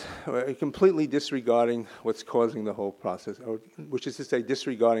towns," completely disregarding what's causing the whole process, which is to say,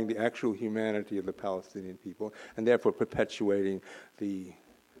 disregarding the actual humanity of the Palestinian people, and therefore perpetuating the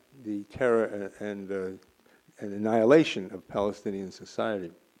terror and annihilation of Palestinian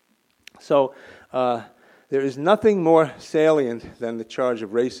society. So. There is nothing more salient than the charge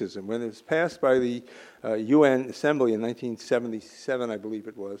of racism. When it was passed by the UN Assembly in 1977, I believe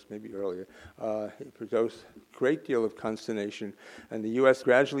it was, maybe earlier, it produced a great deal of consternation, and the U.S.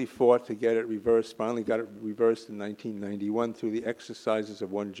 gradually fought to get it reversed, finally got it reversed in 1991 through the exercises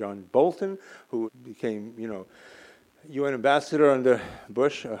of one John Bolton, who became, UN ambassador under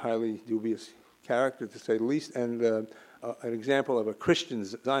Bush, a highly dubious character, to say the least, and an example of a Christian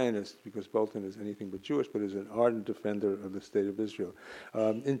Zionist, because Bolton is anything but Jewish, but is an ardent defender of the State of Israel.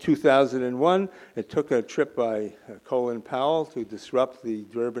 In 2001, it took a trip by Colin Powell to disrupt the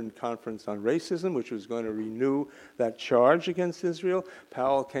Durban Conference on Racism, which was going to renew that charge against Israel.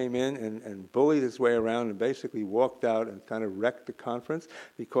 Powell came in and bullied his way around and basically walked out and kind of wrecked the conference,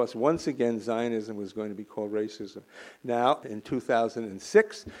 because once again, Zionism was going to be called racism. Now, in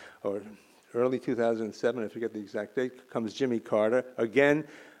 2006, or early 2007, I forget the exact date, comes Jimmy Carter, again,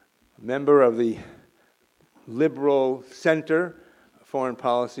 member of the liberal center foreign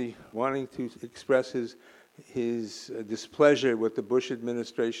policy, wanting to express his displeasure with the Bush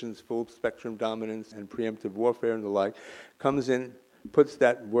administration's full-spectrum dominance and preemptive warfare and the like, comes in, puts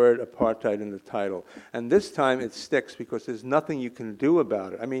that word apartheid in the title. And this time it sticks because there's nothing you can do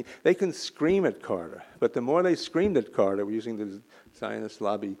about it. I mean, they can scream at Carter, but the more they screamed at Carter, using the Zionist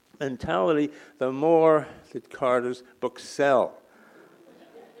lobby mentality, the more that Carter's books sell.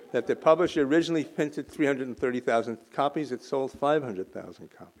 That the publisher originally printed 330,000 copies, it sold 500,000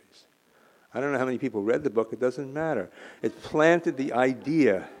 copies. I don't know how many people read the book, it doesn't matter. It planted the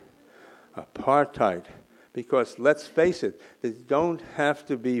idea, apartheid, because let's face it, they don't have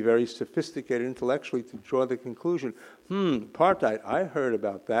to be very sophisticated intellectually to draw the conclusion, apartheid, I heard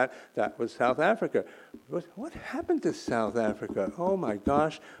about that. That was South Africa. What happened to South Africa? Oh my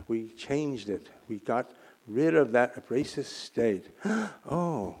gosh, we changed it. We got rid of that racist state.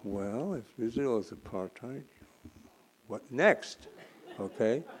 Oh, well, if Israel is apartheid, what next?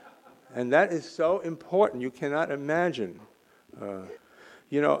 Okay? And that is so important. You cannot imagine.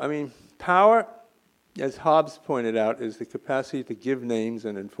 Power as Hobbes pointed out, is the capacity to give names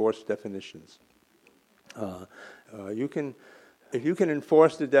and enforce definitions. If you can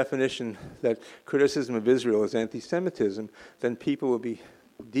enforce the definition that criticism of Israel is anti-Semitism, then people will be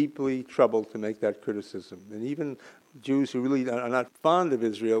deeply troubled to make that criticism. And even Jews who really are not fond of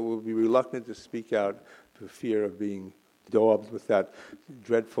Israel will be reluctant to speak out for fear of being daubed with that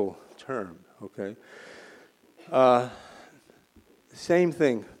dreadful term. Okay. Same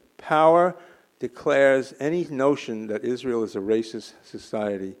thing. Power declares any notion that Israel is a racist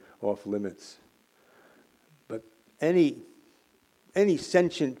society off limits. But any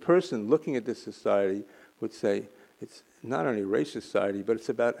sentient person looking at this society would say it's not only a racist society, but it's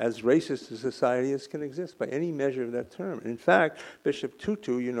about as racist a society as can exist by any measure of that term. In fact, Bishop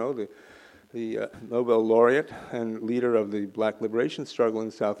Tutu, the Nobel laureate and leader of the black liberation struggle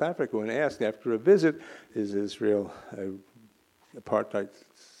in South Africa, when asked after a visit, is Israel an apartheid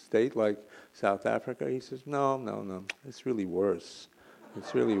state like South Africa? He says, no, it's really worse.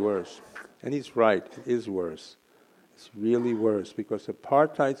 It's really worse. And he's right, it is worse. It's really worse because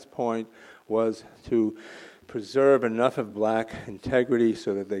apartheid's point was to preserve enough of black integrity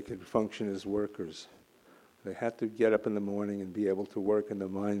so that they could function as workers. They had to get up in the morning and be able to work in the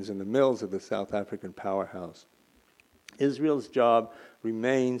mines and the mills of the South African powerhouse. Israel's job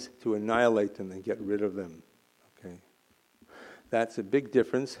remains to annihilate them and get rid of them. Okay, that's a big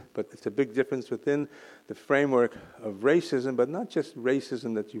difference, but it's a big difference within the framework of racism, but not just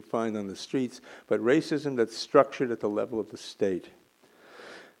racism that you find on the streets, but racism that's structured at the level of the state.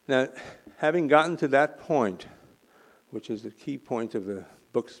 Now, having gotten to that point, which is the key point of the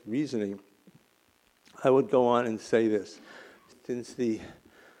book's reasoning, I would go on and say this. Since the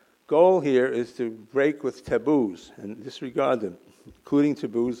goal here is to break with taboos and disregard them, including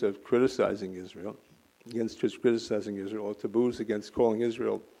taboos of criticizing Israel, or taboos against calling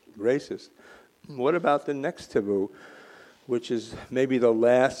Israel racist, what about the next taboo, which is maybe the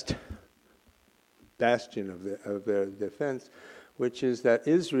last bastion of their defense, which is that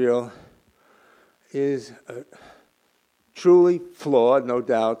Israel is truly flawed, no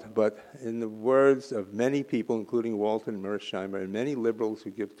doubt, but in the words of many people, including Walter Mersheimer and many liberals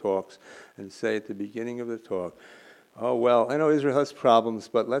who give talks and say at the beginning of the talk, oh, well, I know Israel has problems,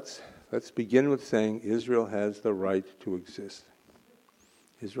 but let's begin with saying Israel has the right to exist.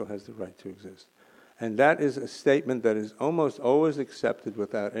 Israel has the right to exist. And that is a statement that is almost always accepted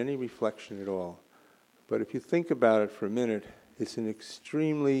without any reflection at all. But if you think about it for a minute, it's an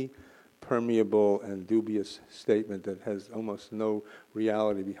extremely permeable and dubious statement that has almost no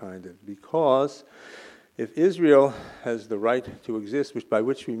reality behind it. Because if Israel has the right to exist, by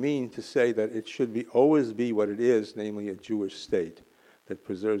which we mean to say that it should always be what it is, namely a Jewish state that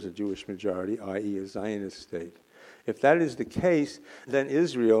preserves a Jewish majority, i.e. a Zionist state. If that is the case, then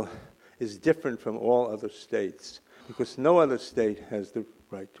Israel is different from all other states, because no other state has the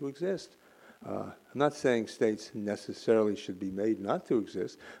right to exist. I'm not saying states necessarily should be made not to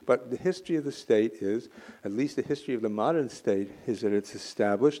exist, but the history of the state is, at least the history of the modern state, is that it's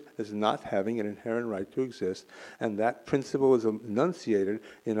established as not having an inherent right to exist, and that principle is enunciated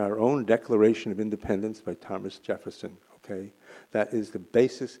in our own Declaration of Independence by Thomas Jefferson. Okay, that is the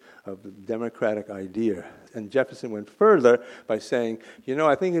basis of the democratic idea. And Jefferson went further by saying,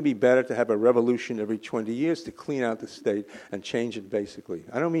 I think it'd be better to have a revolution every 20 years to clean out the state and change it basically.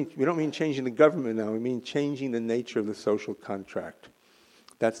 We don't mean changing the government now, we mean changing the nature of the social contract.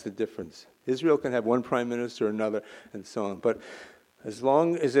 That's the difference. Israel can have one prime minister or another and so on. But as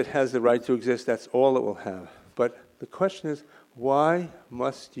long as it has the right to exist, that's all it will have. But the question is, why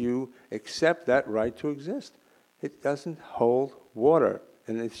must you accept that right to exist? It doesn't hold water,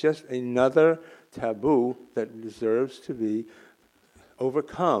 and it's just another taboo that deserves to be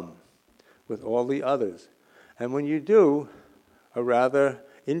overcome with all the others. And when you do, a rather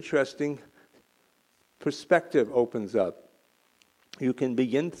interesting perspective opens up. You can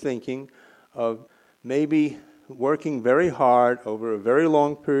begin thinking of maybe working very hard over a very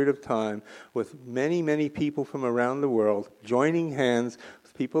long period of time with many, many people from around the world, joining hands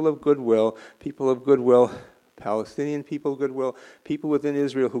with people of goodwill, Palestinian people of goodwill, people within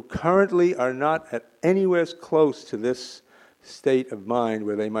Israel who currently are not at anywhere close to this state of mind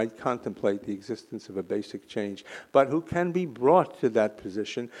where they might contemplate the existence of a basic change, but who can be brought to that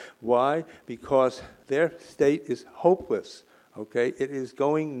position. Why? Because their state is hopeless. Okay, it is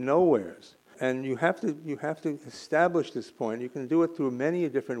going nowheres. And you have to establish this point. You can do it through many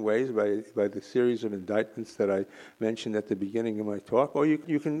different ways by the series of indictments that I mentioned at the beginning of my talk, or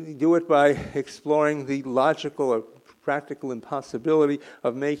you can do it by exploring the logical or practical impossibility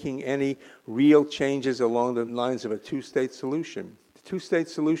of making any real changes along the lines of a two-state solution. two-state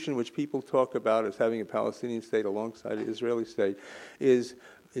solution, which people talk about as having a Palestinian state alongside an Israeli state, is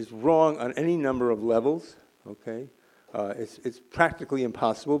wrong on any number of levels, okay? It's practically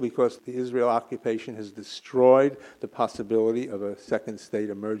impossible because the Israel occupation has destroyed the possibility of a second state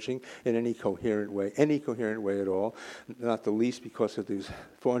emerging in any coherent way at all, not the least because of these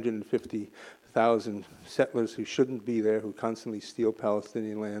 450,000 settlers who shouldn't be there, who constantly steal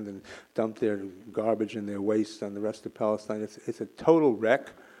Palestinian land and dump their garbage and their waste on the rest of Palestine. It's a total wreck,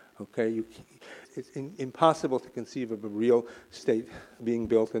 okay? It's impossible to conceive of a real state being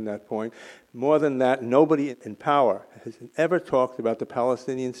built in that point. More than that, nobody in power has ever talked about the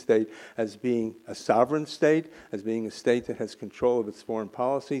Palestinian state as being a sovereign state, as being a state that has control of its foreign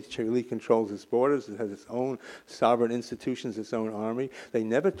policy, really controls its borders, it has its own sovereign institutions, its own army. They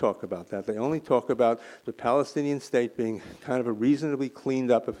never talk about that. They only talk about the Palestinian state being kind of a reasonably cleaned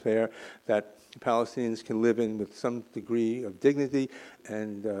up affair that Palestinians can live in with some degree of dignity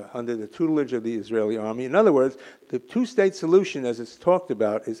and under the tutelage of the Israeli army. In other words, the two-state solution, as it's talked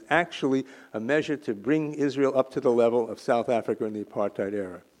about, is actually a measure to bring Israel up to the level of South Africa in the apartheid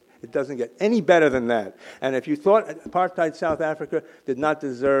era. It doesn't get any better than that. And if you thought apartheid South Africa did not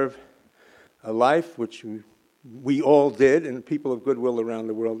deserve a life, which we all did, and people of goodwill around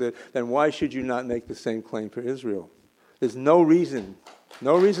the world did, then why should you not make the same claim for Israel? There's no reason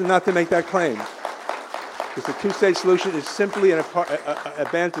not to make that claim. Because the two-state solution is simply a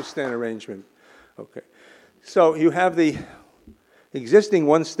Bantustan arrangement. Okay. So you have the existing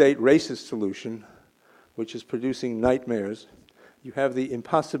one-state racist solution, which is producing nightmares. You have the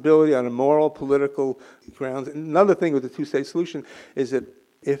impossibility on a moral, political grounds. Another thing with the two-state solution is that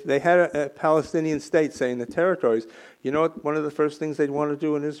if they had a Palestinian state, say, in the territories, you know what one of the first things they'd want to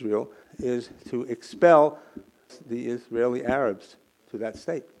do in Israel is to expel the Israeli Arabs to that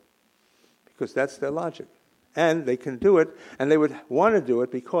state, because that's their logic. And they can do it, and they would want to do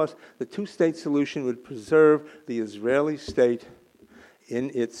it because the two-state solution would preserve the Israeli state in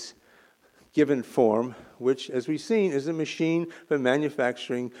its given form, which, as we've seen, is a machine for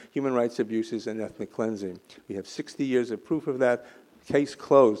manufacturing human rights abuses and ethnic cleansing. We have 60 years of proof of that. Case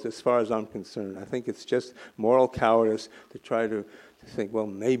closed, as far as I'm concerned. I think it's just moral cowardice to try to think, well,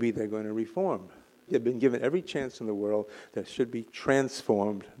 maybe they're going to reform. They've been given every chance in the world that should be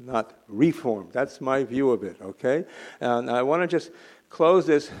transformed, not reformed. That's my view of it, okay? And I want to just close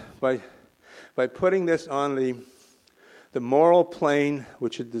this by putting this on the moral plane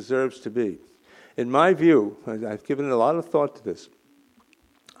which it deserves to be. In my view, I've given a lot of thought to this,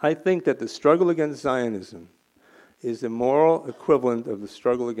 I think that the struggle against Zionism is the moral equivalent of the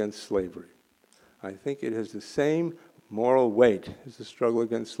struggle against slavery. I think it has the same moral weight as the struggle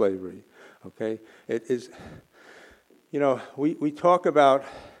against slavery. Okay, it is, you know, we talk about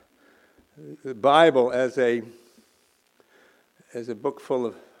the Bible as a book full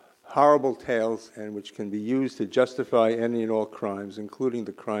of horrible tales and which can be used to justify any and all crimes, including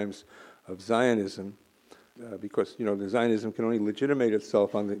the crimes of Zionism, because, you know, the Zionism can only legitimate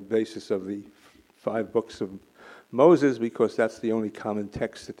itself on the basis of the 5 books of Moses, because that's the only common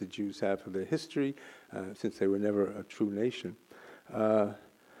text that the Jews have for their history, since they were never a true nation.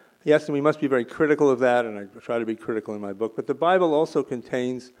 Yes, and we must be very critical of that, and I try to be critical in my book, but the Bible also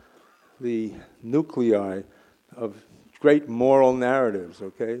contains the nuclei of great moral narratives,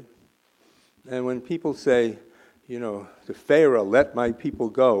 okay? And when people say, you know, to Pharaoh, let my people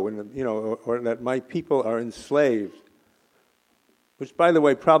go, and, you know, or that my people are enslaved, which, by the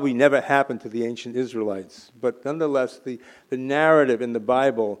way, probably never happened to the ancient Israelites, but nonetheless, the narrative in the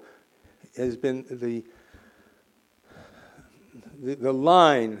Bible has been the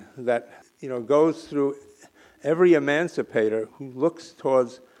line that, you know, goes through every emancipator who looks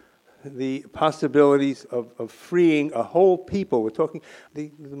towards the possibilities of freeing a whole people. We're talking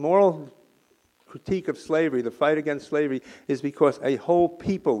the moral critique of slavery, the fight against slavery, is because a whole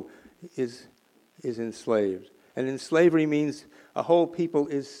people is enslaved. And in slavery means a whole people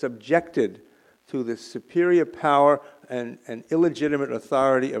is subjected to the superior power and illegitimate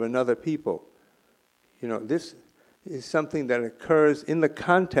authority of another people. You know, this is something that occurs in the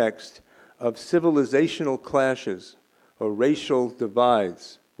context of civilizational clashes or racial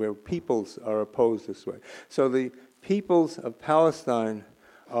divides where peoples are opposed this way. So the peoples of Palestine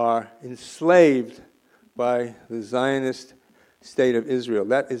are enslaved by the Zionist state of Israel.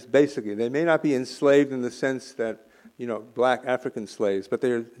 That is basically, they may not be enslaved in the sense that, you know, black African slaves, but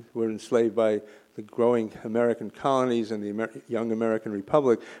they were enslaved by the growing American colonies and the young American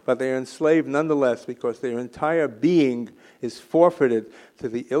Republic, but they are enslaved nonetheless because their entire being is forfeited to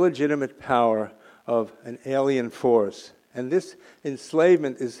the illegitimate power of an alien force. And this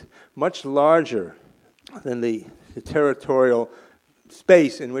enslavement is much larger than the territorial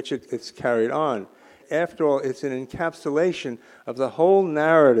space in which it's carried on. After all, it's an encapsulation of the whole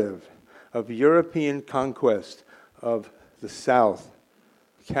narrative of European conquest of the South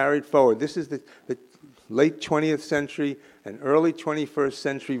carried forward. This is the late 20th century and early 21st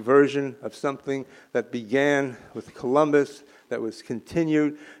century version of something that began with Columbus, that was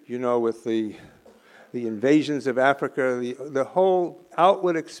continued, with the invasions of Africa, the whole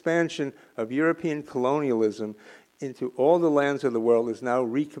outward expansion of European colonialism into all the lands of the world is now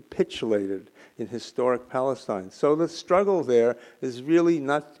recapitulated in historic Palestine. So the struggle there is really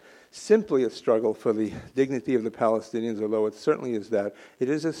not simply a struggle for the dignity of the Palestinians, although it certainly is that. It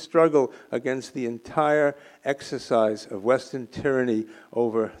is a struggle against the entire exercise of Western tyranny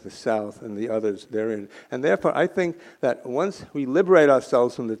over the South and the others therein. And therefore, I think that once we liberate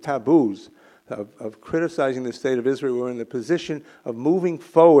ourselves from the taboos of criticizing the state of Israel, we're in the position of moving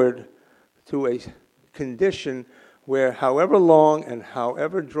forward to a condition where, however long and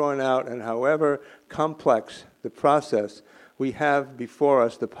however drawn out and however complex the process, we have before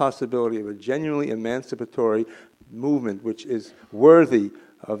us the possibility of a genuinely emancipatory movement which is worthy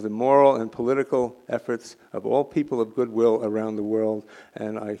of the moral and political efforts of all people of goodwill around the world.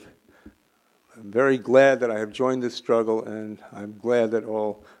 And I'm very glad that I have joined this struggle, and I'm glad that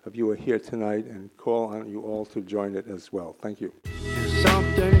all of you are here tonight, and call on you all to join it as well. Thank you. There's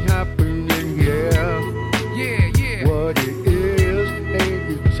something happening here. Yeah. What it is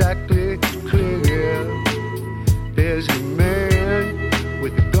ain't exactly clear. There's a man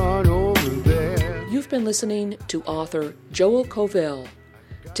with a gun over there. You've been listening to author Joel Kovel.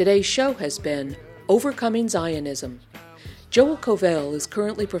 Today's show has been Overcoming Zionism. Joel Kovel is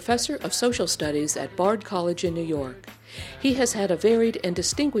currently professor of social studies at Bard College in New York. He has had a varied and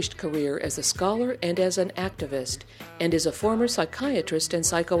distinguished career as a scholar and as an activist, and is a former psychiatrist and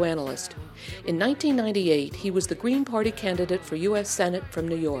psychoanalyst. In 1998, he was the Green Party candidate for U.S. Senate from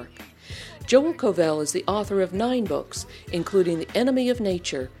New York. Joel Kovel is the author of 9 books, including The Enemy of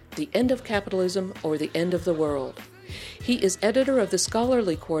Nature, The End of Capitalism, or The End of the World. He is editor of the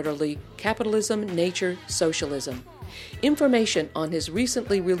scholarly quarterly Capitalism, Nature, Socialism. Information on his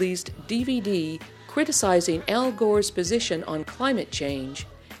recently released DVD criticizing Al Gore's position on climate change,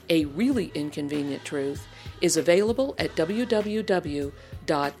 A Really Inconvenient Truth, is available at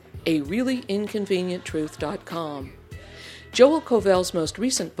www.areallyinconvenienttruth.com. Joel Kovel's most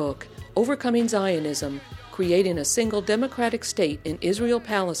recent book, Overcoming Zionism, Creating a Single Democratic State in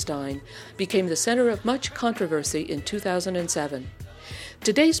Israel-Palestine, became the center of much controversy in 2007.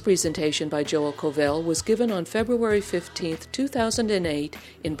 Today's presentation by Joel Kovel was given on February 15, 2008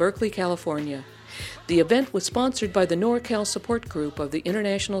 in Berkeley, California. The event was sponsored by the NorCal Support Group of the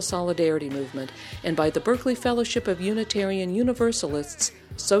International Solidarity Movement and by the Berkeley Fellowship of Unitarian Universalists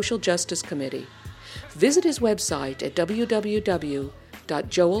Social Justice Committee. Visit his website at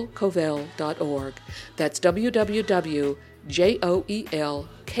www.joelkovel.org. That's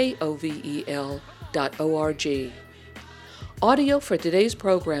www.joelkovel.org. Audio for today's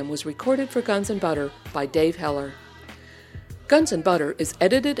program was recorded for Guns and Butter by Dave Heller. Guns and Butter is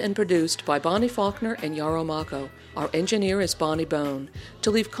edited and produced by Bonnie Faulkner and Yarrow Mako. Our engineer is Bonnie Bone.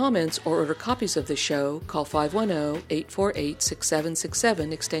 To leave comments or order copies of the show, call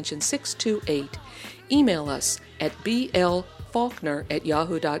 510-848-6767, extension 628. Email us at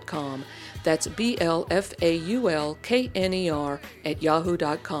blfaulkner@yahoo.com. That's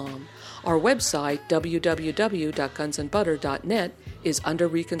blfaulkner@yahoo.com. Our website, www.gunsandbutter.net, is under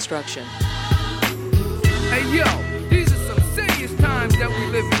reconstruction. Hey yo, these are some serious times that we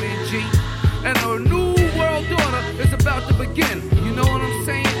living in, G. And a new world order is about to begin. You know what I'm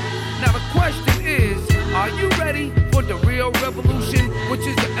saying? Now the question is, are you ready for the real revolution, which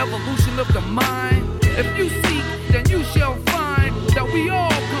is the evolution of the mind? If you seek, then you shall find that we all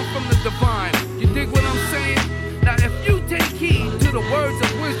come from the divine. You dig what I'm saying? Now if you take heed to the words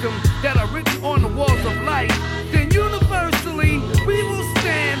of wisdom that are written on the walls of life, then universally we will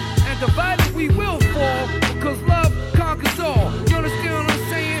stand, and divided we will fall, because love conquers all. You understand what I'm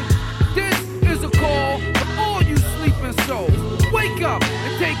saying? This is a call for all you sleeping souls. Wake up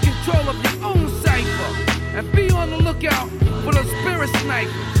and take control of your own cipher, and be on the lookout for the spirit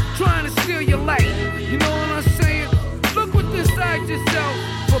snipers trying to steal your light. You know what I'm saying? Look within inside yourself